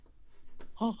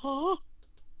Uh-huh.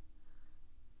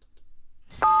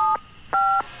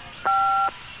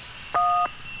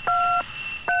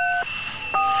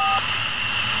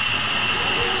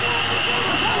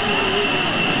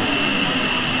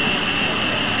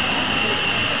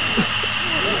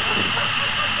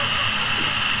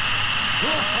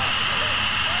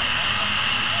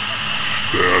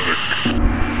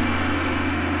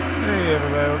 Hey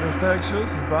everybody, welcome to Static Show.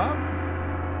 This is Bob.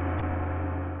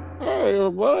 Hey,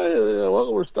 everybody.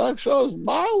 Welcome to Stock Shows,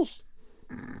 Miles.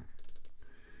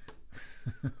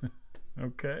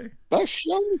 Okay. Best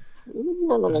show in the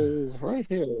world, right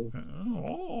here.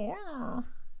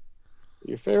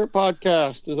 Your favorite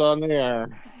podcast is on the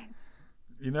air.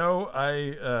 You know,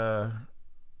 I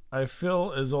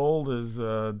feel as old as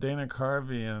Dana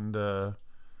Carvey and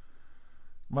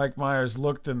Mike Myers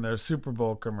looked in their Super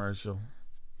Bowl commercial.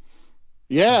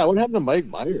 Yeah, what happened to Mike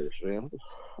Myers, man?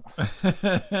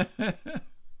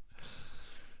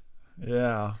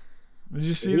 Yeah. Did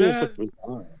you see He just that? looked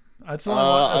bizarre. That's the only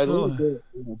one. I really did.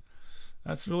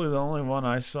 That's really the only one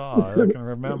I saw. I can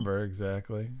remember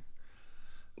exactly.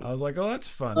 I was like, oh, that's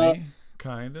funny,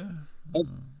 kinda.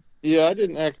 Yeah, I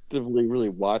didn't actively really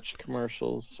watch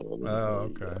commercials. So I didn't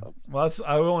Oh, really, okay. Well,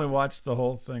 I only watched the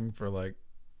whole thing for like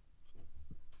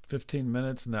 15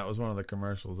 minutes, and that was one of the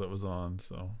commercials that was on.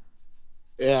 So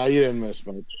yeah, you didn't miss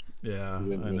much. yeah,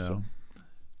 You didn't I miss know.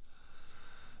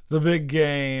 The big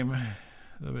game.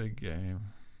 The big game.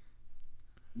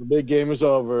 The big game is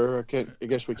over. I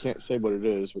guess we can't say what it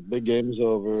is, but the big game is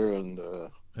over, and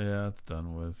Yeah, it's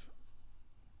done with.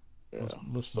 yeah.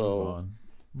 Let's So move on.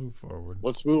 Move forward.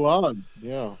 let's move on.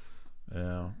 Yeah,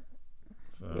 Yeah.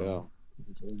 So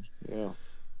yeah.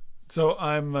 So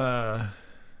I'm at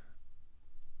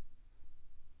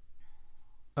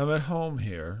home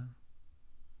here.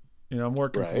 You know, I'm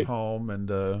working from Right. home,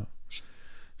 and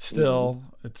still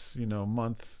it's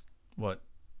month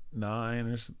 9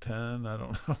 or 10, I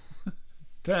don't know.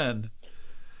 10.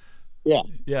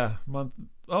 Yeah, month.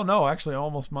 Oh no, actually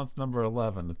almost month number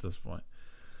 11 at this point.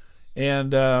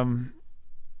 And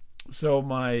so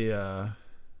my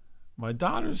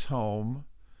daughter's home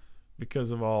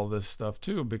because of all this stuff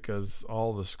too, because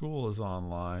all the school is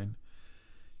online,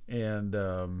 and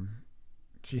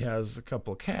she has a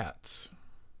couple of cats.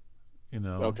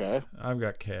 Okay. I've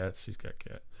got cats. She's got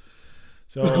cats.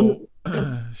 So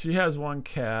she has one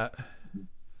cat,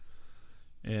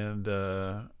 and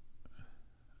I'm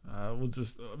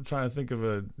trying to think of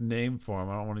a name for him.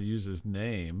 I don't want to use his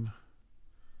name.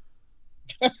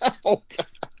 Oh, God.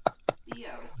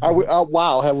 Are we?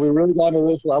 Wow, have we really gone to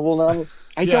this level now?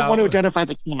 I Yeah, don't want to identify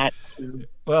the cat.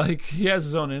 Well, he has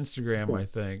his own Instagram, I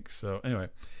think. So anyway,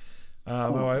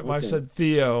 my wife okay. said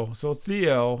Theo. So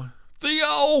Theo,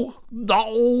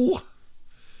 no.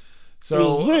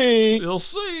 So you'll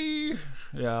see.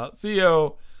 Yeah,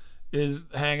 Theo is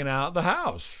hanging out at the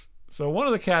house. So one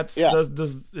of the cats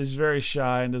is very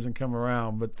shy and doesn't come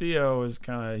around, but Theo is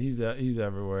kind of he's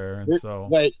everywhere, and so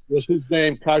Wait, was his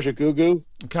name Kajagugu?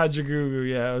 Kajagugu,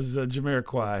 yeah, it was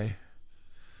Jamiroquai.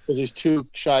 Because he's too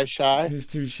shy. He's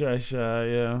too shy,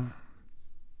 yeah.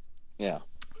 Yeah.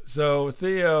 So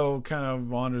Theo kind of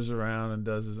wanders around and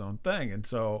does his own thing, and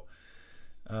so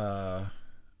I'm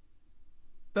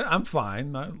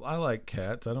fine. I like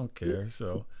cats. I don't care.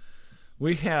 So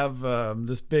we have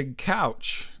this big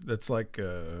couch that's like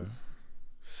a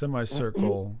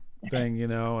semicircle thing,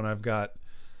 and I've got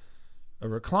a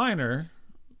recliner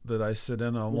that I sit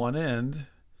in on one end,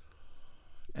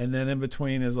 and then in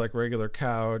between is like regular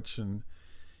couch, and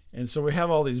so we have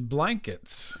all these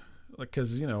blankets, like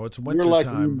because it's winter You're like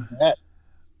time. Lunette.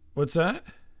 What's that?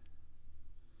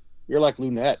 You're like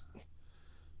Lunette.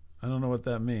 I don't know what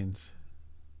that means.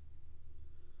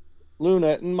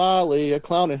 Lunette and Molly, a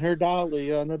clown and her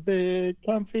dolly on a big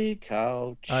comfy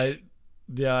couch. I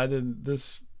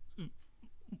didn't.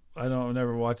 I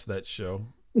never watched that show.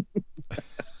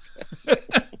 I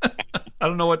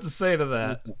don't know what to say to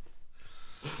that.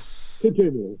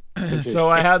 Continue. So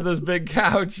I had this big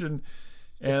couch, and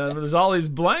there's all these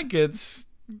blankets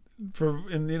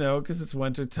because it's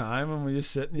winter time, and we just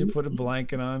sit and you put a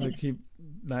blanket on to keep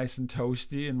nice and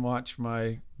toasty and watch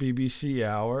my BBC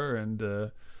hour and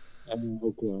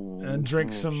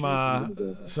drink some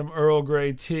Earl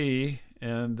Grey tea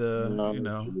and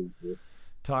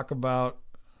talk about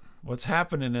what's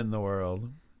happening in the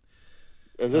world.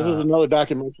 This is another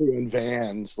documentary on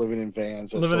vans, living in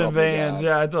vans. Living in vans,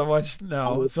 yeah. I don't watch.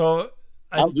 No, so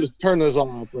I'll just turn this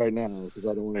off right now because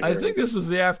I don't want to. I think this was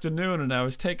the afternoon, and I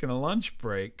was taking a lunch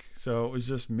break, so it was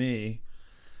just me,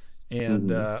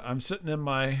 and I'm sitting in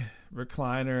my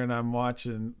recliner and I'm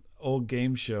watching old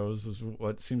game shows is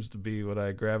what seems to be what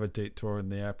I gravitate toward in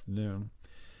the afternoon.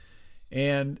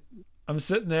 And I'm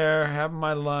sitting there having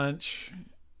my lunch,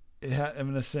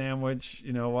 having a sandwich,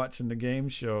 watching the game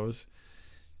shows.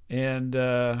 And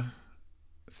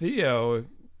Theo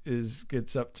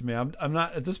gets up to me. I'm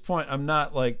not at this point. I'm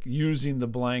not like using the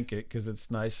blanket because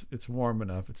it's nice. It's warm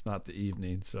enough. It's not the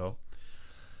evening, so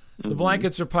the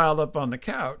blankets are piled up on the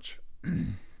couch.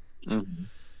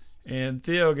 And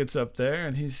Theo gets up there,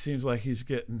 and he seems like he's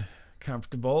getting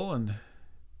comfortable, and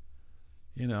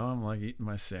I'm like eating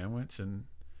my sandwich, and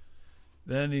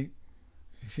then he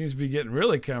seems to be getting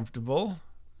really comfortable,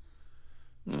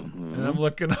 and I'm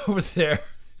looking over there,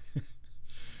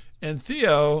 and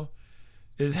Theo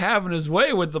is having his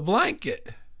way with the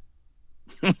blanket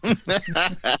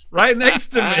right next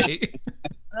to me.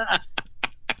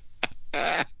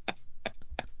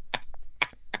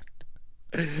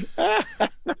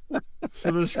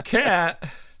 So this cat,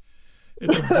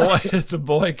 it's a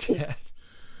boy cat.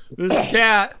 This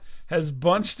cat has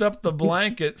bunched up the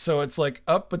blanket so it's like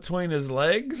up between his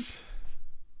legs.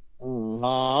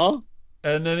 Uh-huh.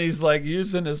 And then he's like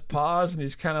using his paws, and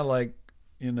he's kind of like,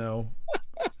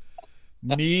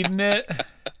 kneading it.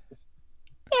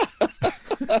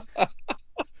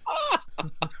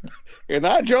 And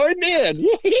I joined in.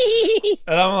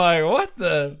 And I'm like, what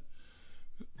the?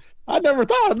 I never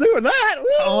thought of doing that.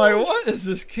 I'm like, what is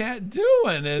this cat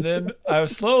doing? And then I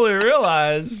slowly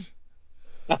realized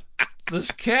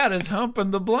this cat is humping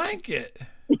the blanket.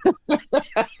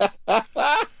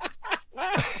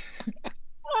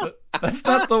 That's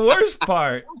not the worst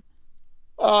part.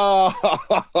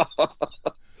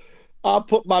 I'll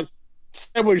put my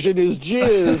sandwich in his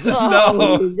jizz. No,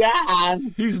 oh,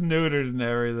 God. He's neutered and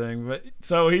everything, but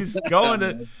so he's going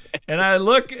to, and I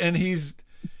look, and he's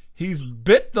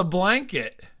bit the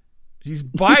blanket. He's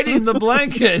biting the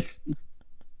blanket.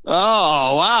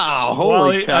 Oh, wow.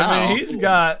 Holy cow.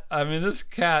 This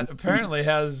cat apparently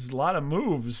has a lot of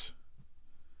moves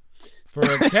for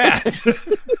a cat.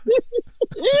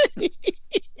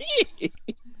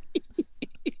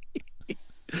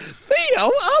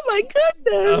 Theo, oh my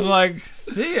goodness. I'm like,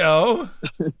 Theo?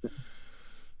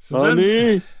 So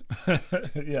honey?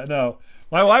 Yeah, no.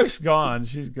 My wife's gone.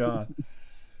 She's gone.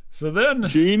 So then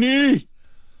Jeannie.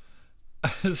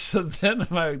 So then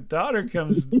my daughter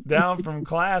comes down from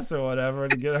class or whatever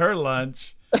to get her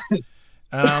lunch.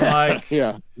 And I'm like,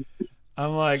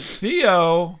 I'm like,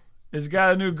 Theo has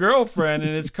got a new girlfriend,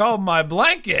 and it's called my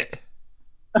blanket.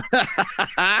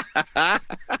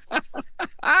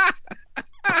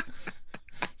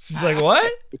 She's like,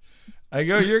 what? I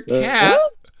go, your cat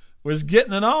was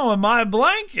getting it on with my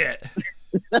blanket.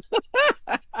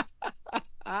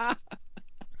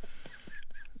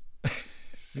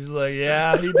 She's like,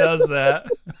 yeah, he does that.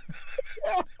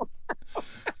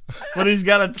 But he's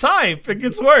got a type. It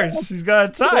gets worse. He's got a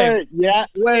type.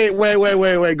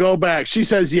 Wait. Go back. She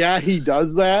says, yeah, he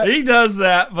does that? He does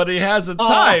that, but he has a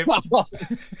type.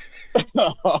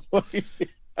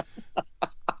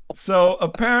 So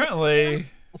apparently,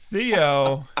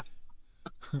 Theo,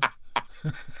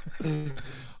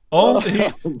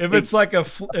 there's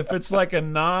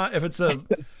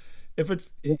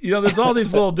all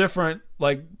these little different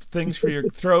like things for your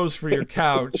throws for your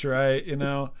couch, right?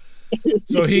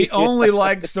 So he only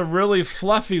likes the really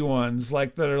fluffy ones,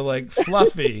 like that are like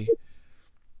fluffy.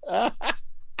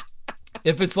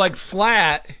 If it's like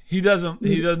flat, he's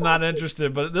not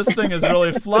interested. But this thing is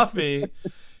really fluffy,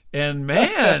 and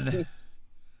man,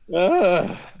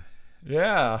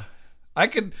 yeah, I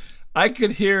could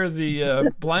hear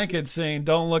the blanket saying,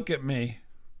 "Don't look at me."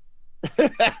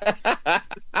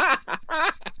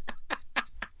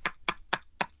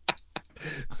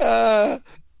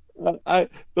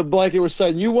 The blanket was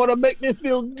saying, "You want to make me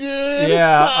feel good?"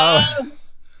 Yeah.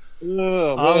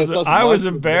 I was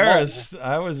embarrassed.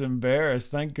 I was embarrassed.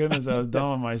 Thank goodness I was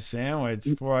done with my sandwich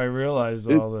before I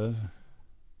realized all this.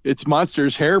 It's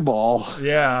Monster's hairball.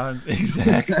 Yeah,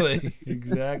 exactly.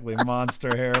 Exactly.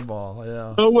 Monster hairball.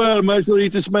 Yeah. Oh, well, I might as well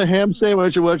eat this my ham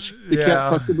sandwich and watch the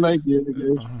cat fuck the blanket.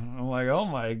 I'm like, oh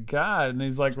my God. And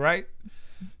he's like, right.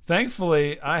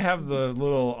 Thankfully, I have the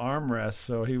little armrest,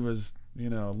 so he was, a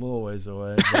little ways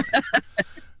away.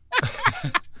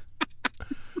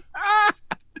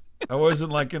 I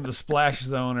wasn't like in the splash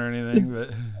zone or anything,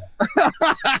 but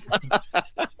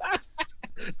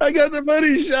I got the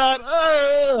money shot.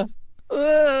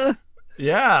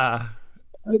 Yeah.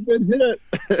 I've been hit.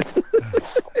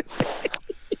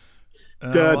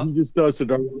 Dad, you just does it.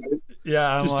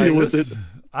 Yeah, I'm just like, deal with it.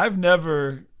 I've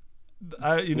never,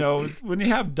 when you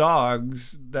have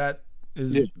dogs, that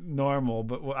is normal,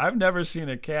 but I've never seen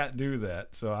a cat do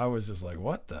that. So I was just like,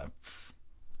 what the?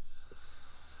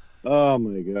 Oh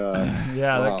my God.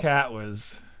 Yeah, wow. The cat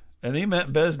was, and he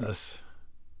meant business.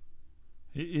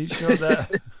 He showed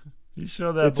that. He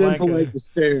showed that it's blanket. Impolite to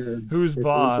stare. Who's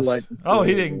boss? Oh,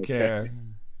 he didn't care.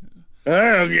 I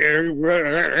don't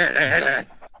care.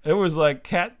 It was like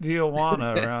Cat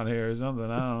Tijuana around here or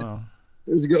something. I don't know.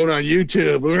 It was going on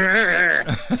YouTube.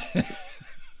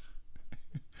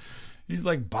 He's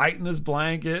like biting his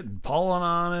blanket and pulling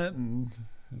on it, and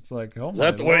it's like, oh my God. Is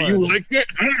that the way you liked it?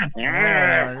 Oh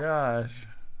my gosh.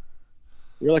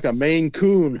 You're like a Maine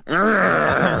Coon.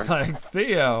 Like,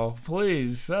 Theo,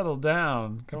 please settle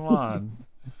down. Come on.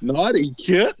 Naughty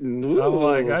kitten. Ooh. I'm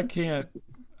like, I can't.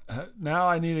 Now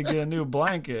I need to get a new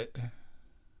blanket.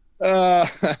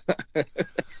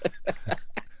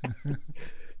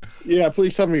 Yeah,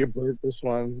 please tell me you burnt this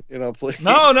one. Please.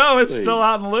 No, it's please. Still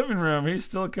out in the living room. He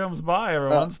still comes by every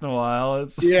once in a while.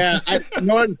 Yeah, I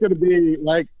know it's going to be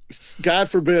like, God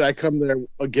forbid I come there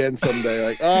again someday.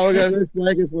 Like, oh, we got this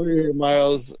blanket for you here,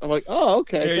 Miles. I'm like, oh,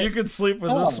 okay. Yeah, you can sleep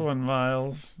with this one,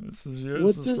 Miles. This is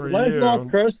yours. This is for why you. Why is it all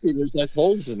crusty? There's like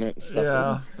holes in it. And stuff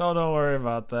yeah, don't worry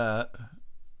about that.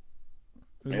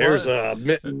 There's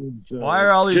mittens. Why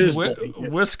are all these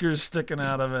whiskers sticking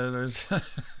out of it?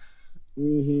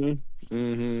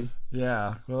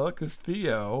 Yeah. Well, because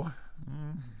Theo.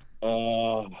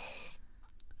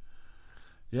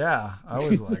 Yeah, I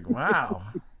was like, wow,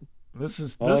 this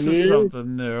is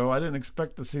something new. I didn't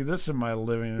expect to see this in my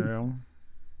living room.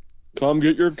 Come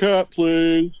get your cat,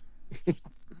 please.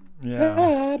 Yeah.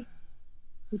 Dad,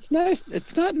 it's nice.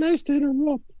 It's not nice to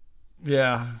interrupt.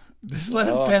 Yeah. Just let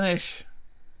him finish.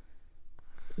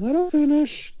 Let him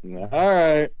finish. All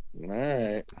right.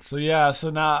 So yeah, so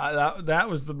now that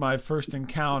was my first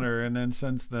encounter, and then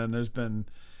since then there's been,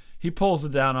 he pulls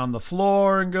it down on the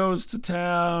floor and goes to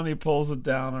town. He pulls it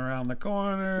down around the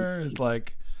corner. It's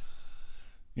like,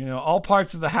 all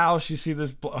parts of the house. You see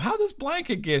this. How'd this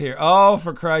blanket get here? Oh,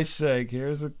 for Christ's sake!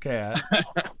 Here's a cat.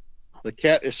 The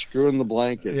cat is screwing the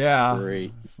blanket. Yeah.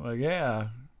 It's like, yeah,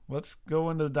 let's go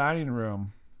into the dining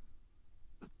room.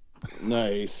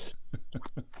 Nice.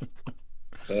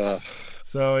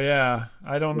 So yeah,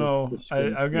 I don't know.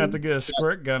 I'm gonna have to get a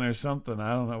squirt gun or something.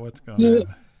 I don't know what's going on.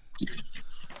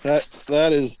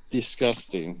 That is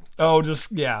disgusting. Oh,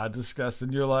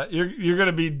 disgusting. You're like you're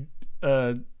gonna be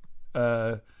direct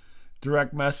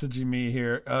messaging me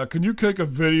here. Can you take a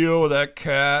video of that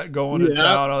cat going to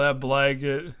town on that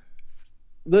blanket?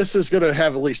 This is gonna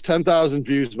have at least 10,000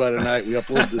 views by the night we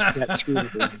upload this cat screen.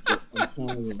 I'm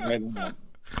telling you right now.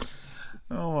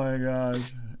 Oh my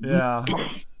gosh! Yeah.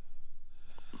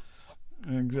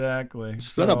 Exactly.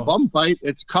 Instead of bum fight,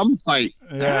 it's cum fight.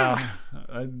 Yeah,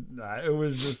 it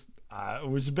was just it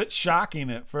was a bit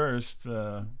shocking at first.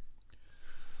 Now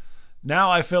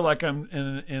I feel like I'm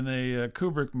in a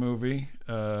Kubrick movie,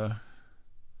 Eyes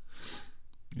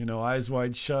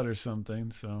Wide Shut or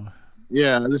something. So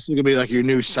yeah, this is gonna be like your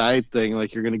new side thing.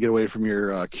 Like you're gonna get away from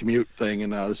your commute thing,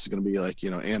 and now this is gonna be like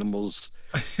animals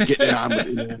getting on with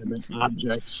inanimate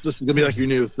objects. This is gonna be like your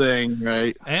new thing,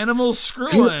 right? Animals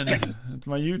screwing. It's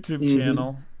my YouTube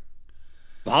channel.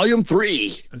 Volume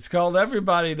 3. It's called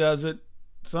Everybody Does It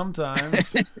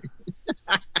Sometimes.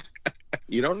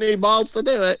 You don't need balls to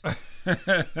do it.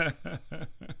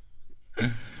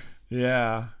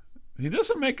 Yeah. He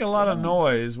doesn't make a lot of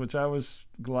noise, which I was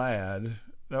glad.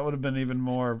 That would have been even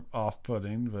more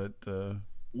off-putting, but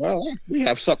well, we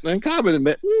have something in common,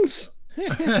 Mittens.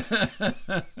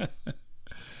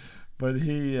 But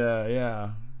he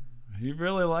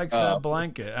really likes that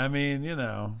blanket. I mean,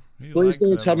 please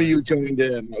don't tell me you joined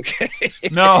in, okay?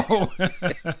 No.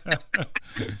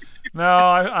 No,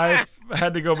 I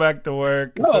had to go back to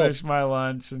work, finish my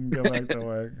lunch, and go back to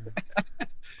work.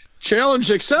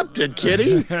 Challenge accepted,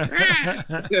 kitty.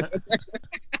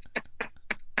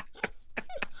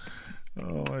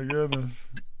 Oh my goodness.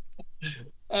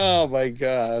 Oh my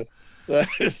God. That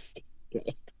is.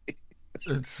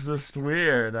 It's just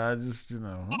weird. I just,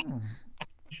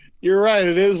 You're right.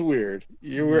 It is weird.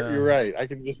 You're right. I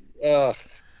can just.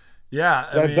 Yeah,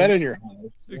 I've been in your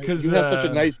house because you have such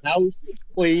a nice house,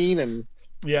 clean and.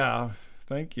 Yeah,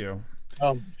 thank you.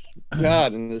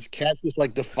 God, and this cat just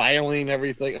like defiling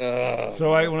everything.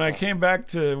 So when I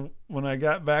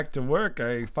got back to work,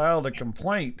 I filed a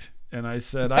complaint and I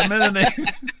said I'm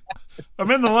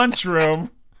in the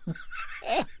lunchroom.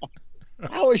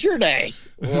 How was your day?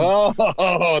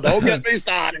 Oh, don't get me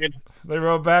started. They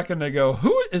wrote back and they go,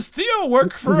 "Who is Theo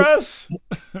work for us?"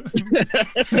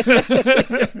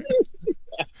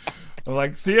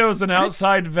 Like, Theo's an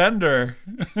outside vendor.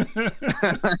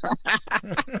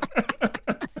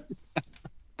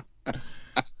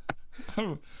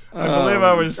 him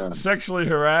I was sexually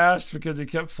harassed because he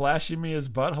kept flashing me his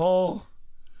butthole?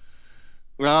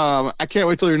 I can't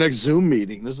wait till your next Zoom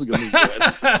meeting. This is gonna be good.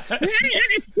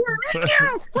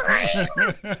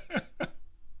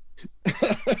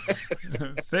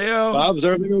 Theo, Bob, is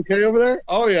everything okay over there?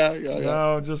 Oh yeah.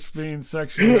 No, just being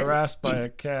sexually harassed by a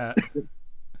cat.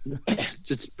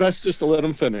 It's best just to let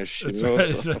him finish. You know,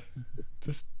 right. So.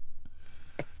 Just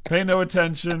pay no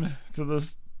attention to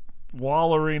this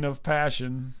wallowing of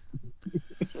passion.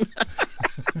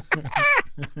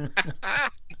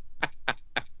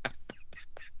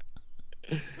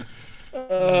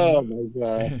 Oh my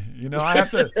god! You know, I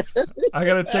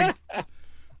gotta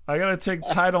take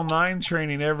Title IX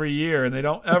training every year, and they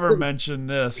don't ever mention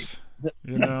this.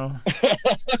 You know,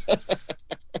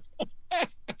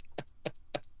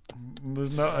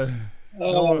 there's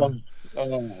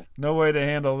no way to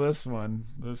handle this one.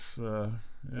 Yeah.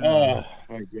 Oh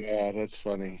my god, that's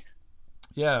funny.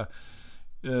 Yeah.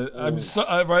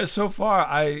 So far.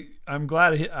 I'm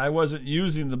glad I wasn't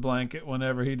using the blanket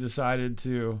whenever he decided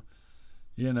to,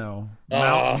 you know,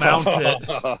 mount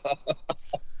it.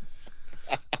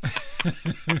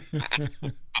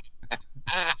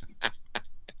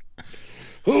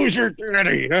 Who's your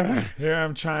daddy? Here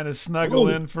I'm trying to snuggle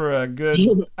in for a good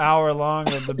hour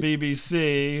long of the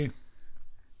BBC.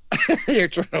 You're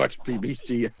trying to watch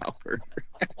BBC Hour.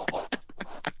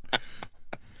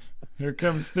 Here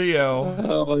comes Theo.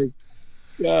 Oh my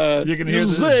god! You can hear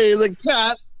the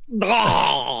cat.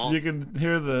 You can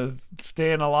hear the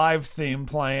Staying Alive theme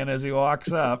playing as he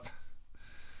walks up.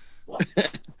 Oh,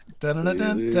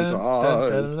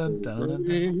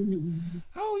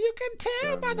 you can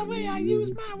tell by the way I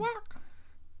use my walk.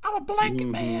 I'm a blanket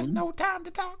man, no time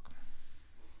to talk.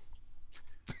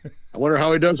 I wonder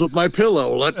how he does with my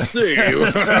pillow. Let's see.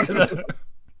 The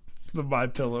My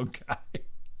Pillow guy.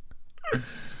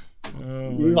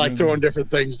 You like throwing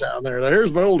different things down there.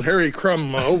 Here's my old Harry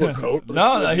Crumb overcoat.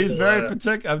 No, he's very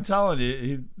particular. I'm telling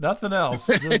you, nothing else.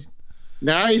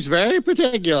 No, he's very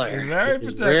particular. He's very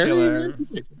particular.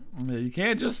 You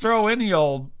can't just throw any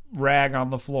old rag on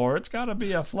the floor. It's got to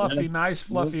be a fluffy, nice,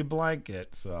 fluffy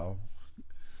blanket. So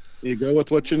you go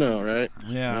with what you know, right?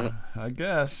 Yeah. I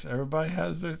guess everybody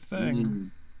has their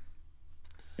thing.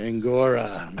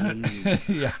 Angora.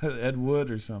 Yeah, Ed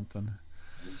Wood or something.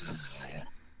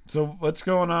 So what's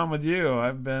going on with you?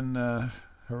 I've been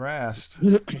harassed.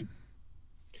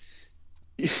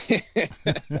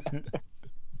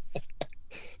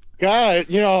 God,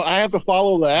 I have to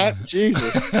follow that.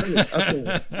 Jesus.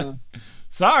 Okay.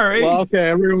 Sorry. Well, okay,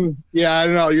 everyone. Yeah, I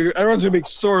know. Everyone's gonna be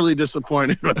sorely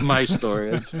disappointed with my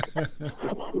story.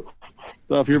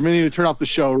 So if you're meaning to turn off the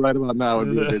show right about now,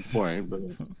 would be a good point. But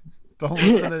don't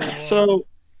listen anymore. So,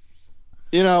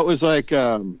 it was like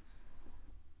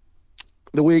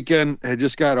the weekend had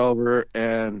just got over,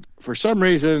 and for some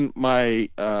reason, my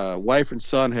wife and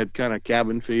son had kind of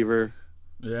cabin fever.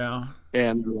 Yeah.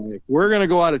 And like, we're gonna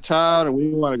go out of town, and we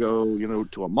want to go,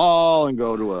 to a mall and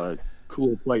go to a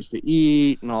cool place to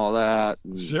eat and all that.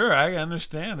 And, sure, I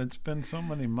understand. It's been so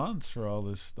many months for all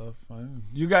this stuff.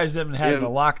 You guys haven't had the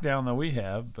lockdown that we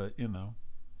have, but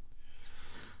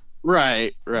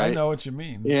Right. I know what you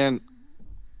mean. And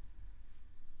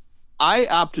I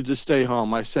opted to stay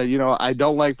home. I said, I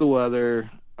don't like the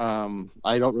weather. I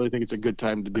don't really think it's a good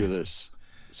time to do this.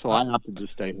 So I opted to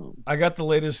stay home. I got the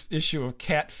latest issue of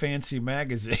Cat Fancy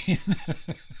magazine.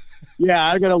 Yeah,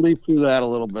 I got to leaf through that a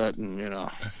little bit, and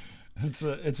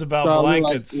it's about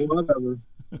blankets. Like, whatever.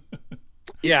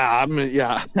 Yeah.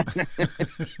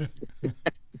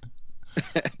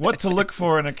 What to look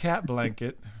for in a cat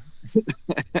blanket?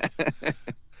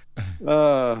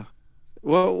 What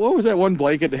was that one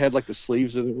blanket that had like the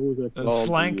sleeves in it? What was that called?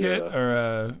 Slanket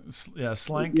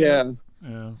Slanket.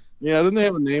 Yeah. Yeah, didn't they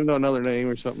have a name to another name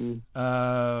or something?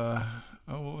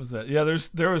 What was that? Yeah,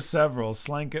 there was several.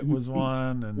 Slanket was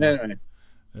one, and anyway.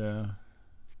 Yeah.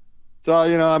 So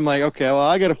I'm like, okay, well,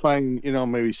 I got to find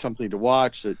maybe something to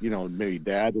watch that maybe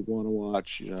Dad would want to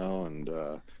watch, and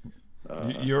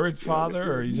your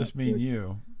father, or you just mean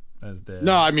you as Dad?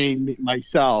 No, I mean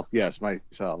myself. Yes,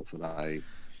 myself and I.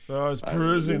 So I was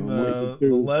perusing the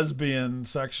lesbian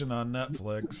section on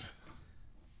Netflix.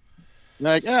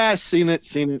 Like, seen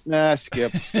it. Nah,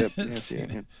 skip.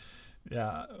 Seen it.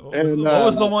 Yeah. What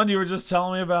was the one you were just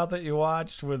telling me about that you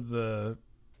watched with the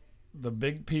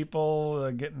big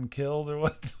people getting killed or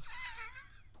what?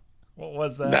 What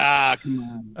was that? Nah,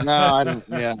 come on. No, I don't.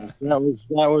 Yeah, that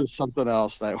was something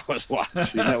else that I was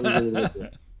watching. That was really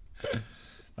good.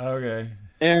 Okay.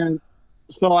 And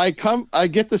so I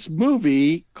get this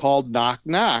movie called Knock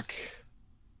Knock.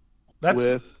 That's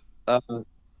with.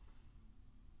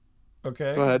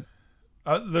 Okay. Go ahead.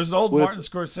 There's an old Martin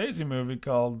Scorsese movie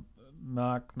called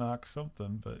Knock Knock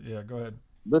something, but yeah, go ahead.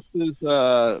 This is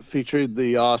featured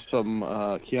the awesome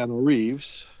Keanu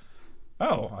Reeves.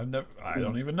 Oh, I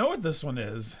don't even know what this one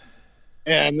is.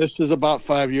 And this is about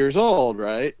 5 years old,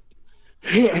 right?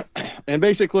 And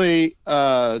basically,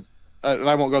 and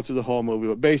I won't go through the whole movie,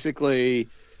 but basically,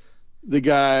 the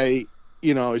guy,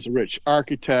 you know, is a rich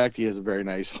architect. He has a very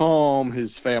nice home.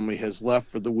 His family has left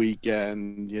for the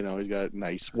weekend. You know, he's got a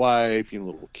nice wife, you know,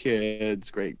 little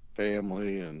kids, great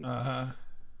family, and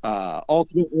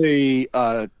ultimately,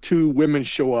 2 women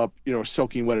show up, you know,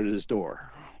 soaking wet at his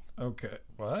door. Okay,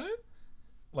 what?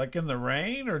 Like in the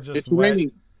rain or just it's wet?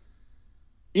 Raining.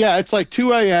 Yeah, it's like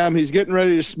 2 a.m. He's getting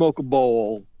ready to smoke a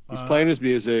bowl. He's playing his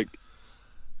music.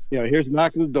 You know, here's a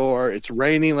knock on the door. It's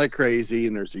raining like crazy,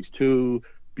 and there's these 2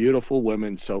 beautiful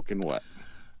women soaking wet.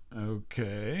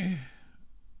 Okay.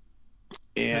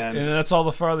 And that's all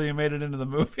the farther you made it into the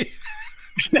movie?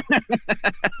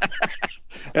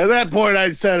 At that point,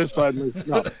 I'd satisfied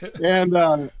myself.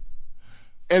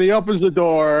 And he opens the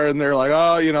door, and they're like,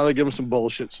 oh, you know, they give him some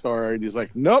bullshit story. And he's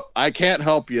like, nope, I can't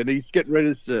help you. And he's getting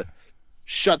ready to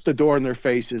shut the door in their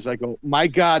faces. I go, my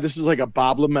God, this is like a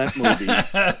Bob Lament movie.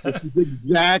 This is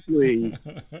exactly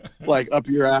like up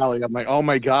your alley. I'm like, oh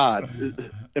my God.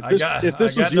 If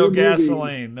this was no your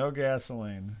gasoline, movie, no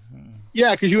gasoline.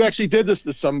 Yeah, because you actually did this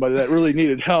to somebody that really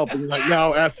needed help. And you're like,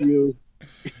 no, F you.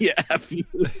 Yeah, F you.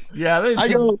 Yeah, they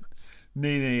didn't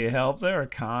need any help. They're a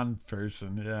con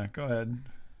person. Yeah, go ahead.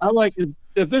 I like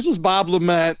if this was Bob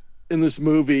Lament in this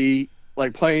movie,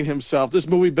 like playing himself, this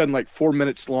movie been like 4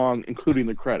 minutes long, including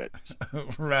the credits.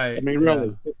 Right. I mean,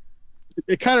 really,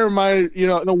 it kind of reminded, you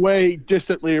know, in a way,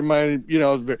 distantly reminded, you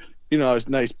know, it's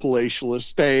nice palatial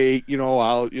estate, you know,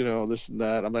 out, you know, this and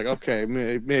that. I'm like, okay,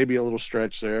 maybe a little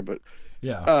stretch there, but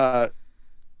yeah,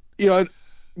 you know,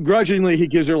 grudgingly he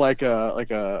gives her like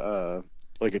a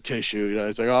tissue. You know,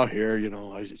 it's like, oh, here, you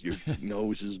know, your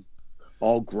nose is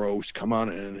all gross. Come on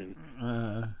in,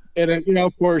 and then, you know,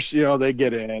 of course, you know, they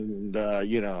get in, and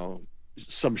you know,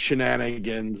 some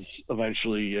shenanigans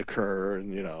eventually occur,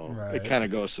 and you know, it kind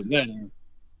of goes from there.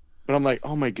 But I'm like,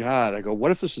 oh my God! I go, what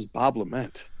if this is Bob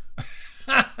Lament?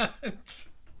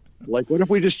 Like, what if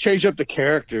we just changed up the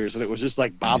characters and it was just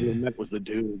like Bob Lament was the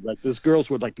dude? Like, these girls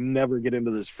would like never get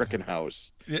into this freaking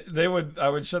house. They would. I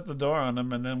would shut the door on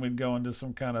them, and then we'd go into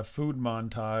some kind of food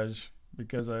montage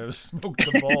because I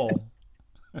smoked the bowl.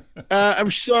 I'm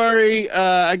sorry.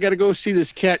 I got to go see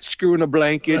this cat screw in a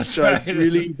blanket. That's so right. I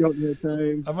really don't have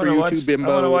time. I'm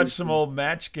gonna watch some old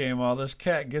Match Game while this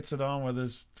cat gets it on with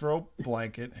his throat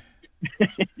blanket.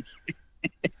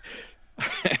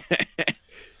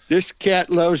 This cat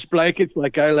loves blankets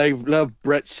like I love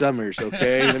Brett Summers.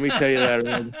 Okay, let me tell you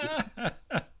that.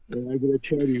 I'm gonna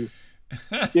tell you,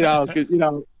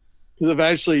 because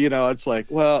eventually, you know, it's like,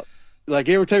 well, like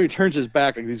every time he turns his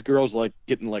back, like these girls like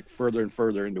getting like further and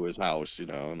further into his house, you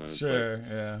know. And it's sure, like,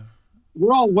 yeah.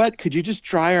 We're all wet. Could you just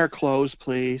dry our clothes,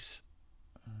 please?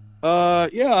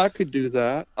 Yeah, I could do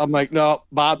that. I'm like, no,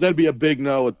 Bob, that'd be a big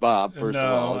no with Bob, first of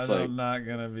all. It's I'm not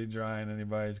going to be drying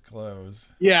anybody's clothes.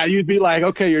 Yeah, you'd be like,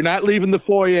 okay, you're not leaving the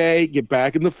foyer. Get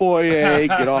back in the foyer.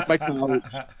 Get off my couch.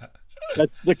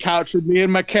 That's the couch with me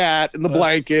and my cat and the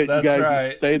blanket. That's you guys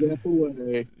right. Stay there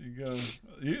away.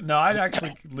 No, I'd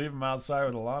actually leave them outside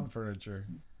with the lawn furniture.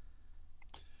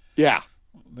 Yeah.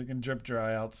 They can drip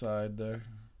dry outside there.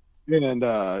 And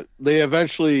they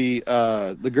eventually,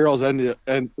 the girls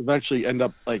eventually end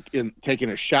up like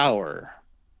taking a shower.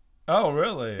 Oh,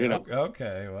 really? You know?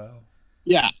 Okay, well.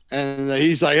 Yeah, and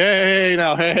he's like,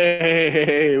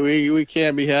 hey, we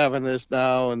can't be having this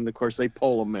now. And of course, they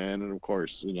pull him in, and of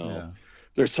course, you know,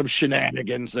 there's some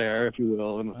shenanigans there, if you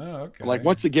will. And okay. Like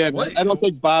once again, I don't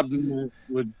think Bob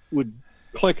would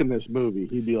click in this movie.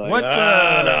 He'd be like,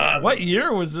 what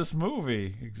year was this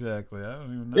movie exactly? I don't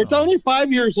even know. It's only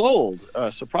 5 years old,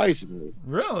 surprisingly.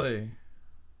 Really?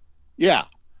 Yeah.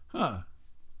 Huh.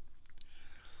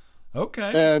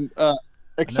 Okay. And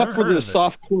except for the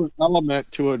softcore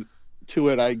element to it,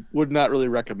 I would not really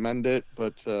recommend it.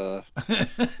 But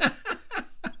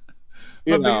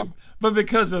but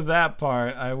because of that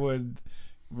part, I would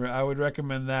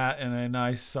recommend that and a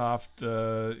nice soft,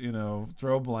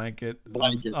 throw blanket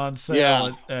on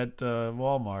sale at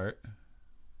Walmart.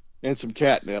 And some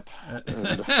catnip.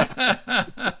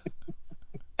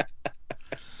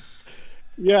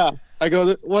 Yeah. I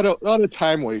go, what a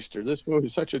time waster. This movie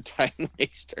is such a time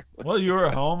waster. Well, you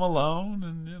were home alone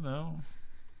and, you know.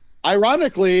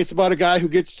 Ironically, it's about a guy who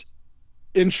gets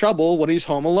in trouble when he's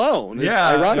home alone. Yeah.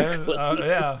 Ironically.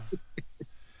 Yeah.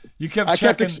 You kept I checking.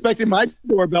 kept expecting my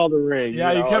doorbell to ring.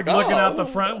 Yeah, you kept looking out the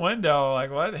front window like,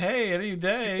 what? Hey, any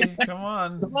day. Come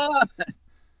on. Come on.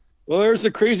 Well, there's a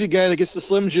crazy guy that gets the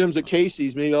Slim Jims at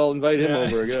Casey's. Maybe I'll invite him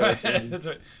over again. Right. That's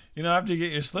right. You know, after you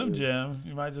get your Slim Jim,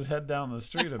 you might just head down the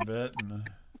street a bit. And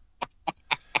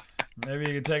maybe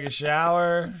you could take a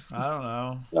shower. I don't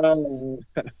know.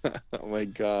 Oh my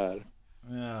God.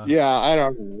 Yeah. Yeah, I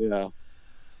don't know.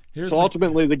 Yeah. So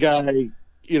ultimately, the guy,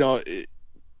 you know,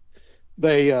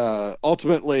 they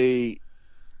ultimately,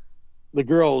 the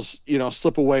girls, you know,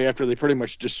 slip away after they pretty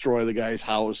much destroy the guy's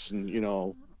house and, you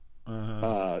know,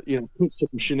 put some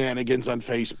shenanigans on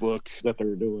Facebook that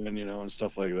they're doing, you know, and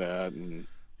stuff like that. And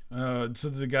so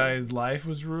the guy's life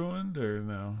was ruined, or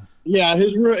no? Yeah,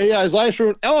 his life's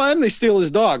ruined. Oh, and they steal his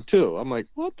dog too. I'm like,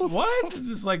 what the? What fuck? Is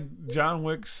this like John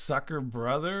Wick's sucker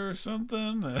brother or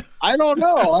something? I don't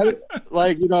know.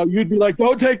 You'd be like,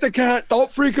 don't take the cat.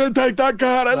 Don't freaking take that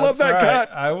cat. I love that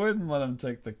cat. I wouldn't let him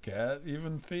take the cat,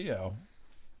 even Theo.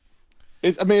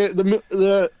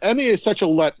 The Emmy is such a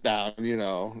letdown. You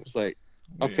know, it's like,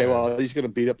 okay, well, he's gonna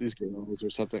beat up these girls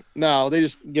or something. No, they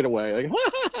just get away. Like,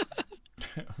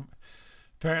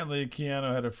 apparently,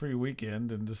 Keanu had a free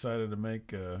weekend and decided to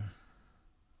make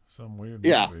some weird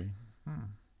movie.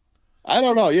 I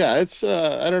don't know. Yeah, it's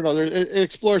I don't know. It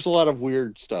explores a lot of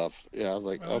weird stuff. Yeah,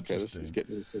 like okay, this is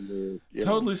getting some weird.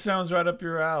 Totally sounds right up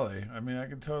your alley. I mean, I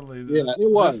can totally. It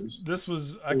was. This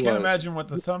was. I can't imagine what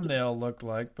the thumbnail looked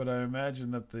like, but I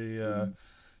imagine that the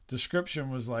description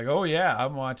was like, "Oh yeah,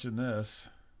 I'm watching this."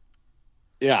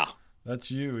 Yeah, that's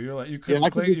you. You're like you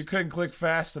couldn't click. You couldn't click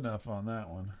fast enough on that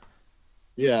one.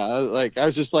 Yeah, I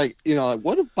was just like, you know,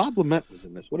 what if Bob Lament was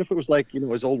in this? What if it was like, you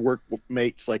know, his old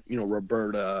workmates, like, you know,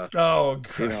 Roberta. Oh,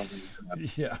 Christ.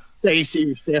 Yeah.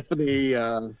 Stacy, Stephanie,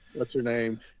 what's her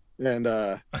name? And,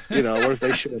 you know, what if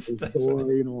they showed up his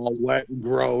door, you know, all wet and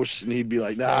gross, and he'd be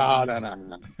like, no.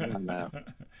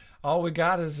 All we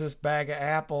got is this bag of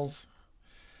apples.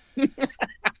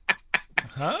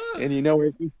 Huh? And you know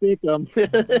where you stick them.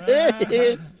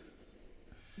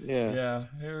 Yeah.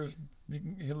 Here's.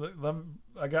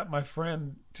 I got my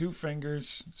friend Two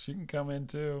Fingers. She can come in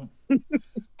too.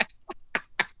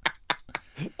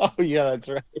 Oh yeah, that's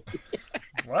right.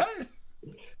 What?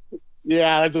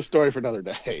 Yeah, that's a story for another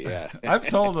day. Yeah, I've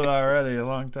told it already a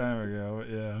long time ago. But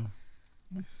yeah,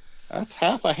 that's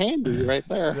half a handy right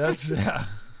there. That's I'm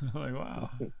like wow.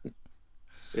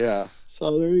 Yeah.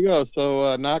 So there you go.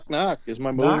 So Knock Knock is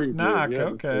my movie. Knock. Yeah,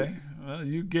 okay. Well,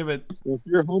 you give it. If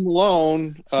you're home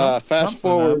alone, fast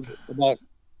forward about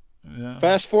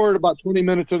 20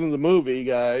 minutes into the movie,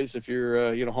 guys. If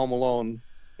you're home alone,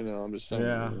 you know, I'm just saying.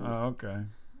 Yeah. Oh, okay.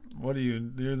 What are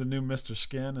you? You're the new Mr.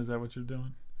 Skin. Is that what you're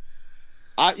doing?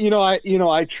 I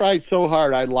tried so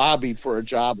hard. I lobbied for a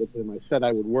job with him. I said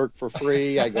I would work for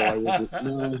free. I would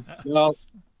no,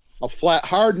 a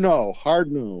hard no.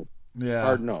 Yeah.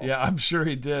 Hard no. Yeah, I'm sure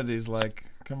he did. He's like,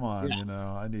 come on, you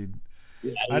know,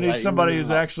 I need somebody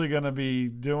who's actually going to be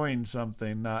doing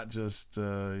something, not just,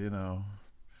 you know.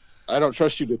 I don't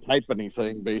trust you to type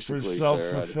anything, basically. For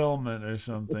self-fulfillment or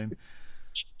something.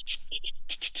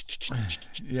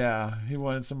 Yeah, he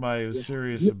wanted somebody who's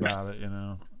serious about it, you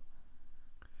know.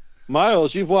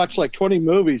 Miles, you've watched like 20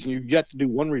 movies and you've yet to do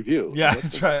one review. Yeah,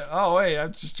 that's right. Oh, wait,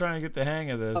 I'm just trying to get the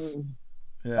hang of this.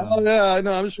 Yeah. Oh, yeah, I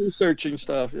know. I'm just researching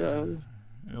stuff. Yeah.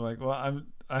 You're like, well,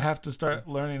 I have to start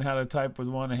learning how to type with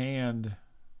one hand.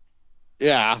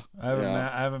 Yeah. I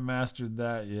haven't mastered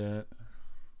that yet.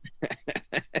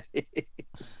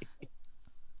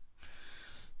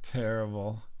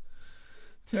 Terrible.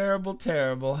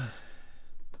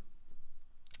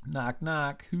 Knock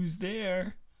knock. Who's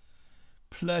there?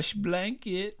 Plush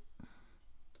blanket.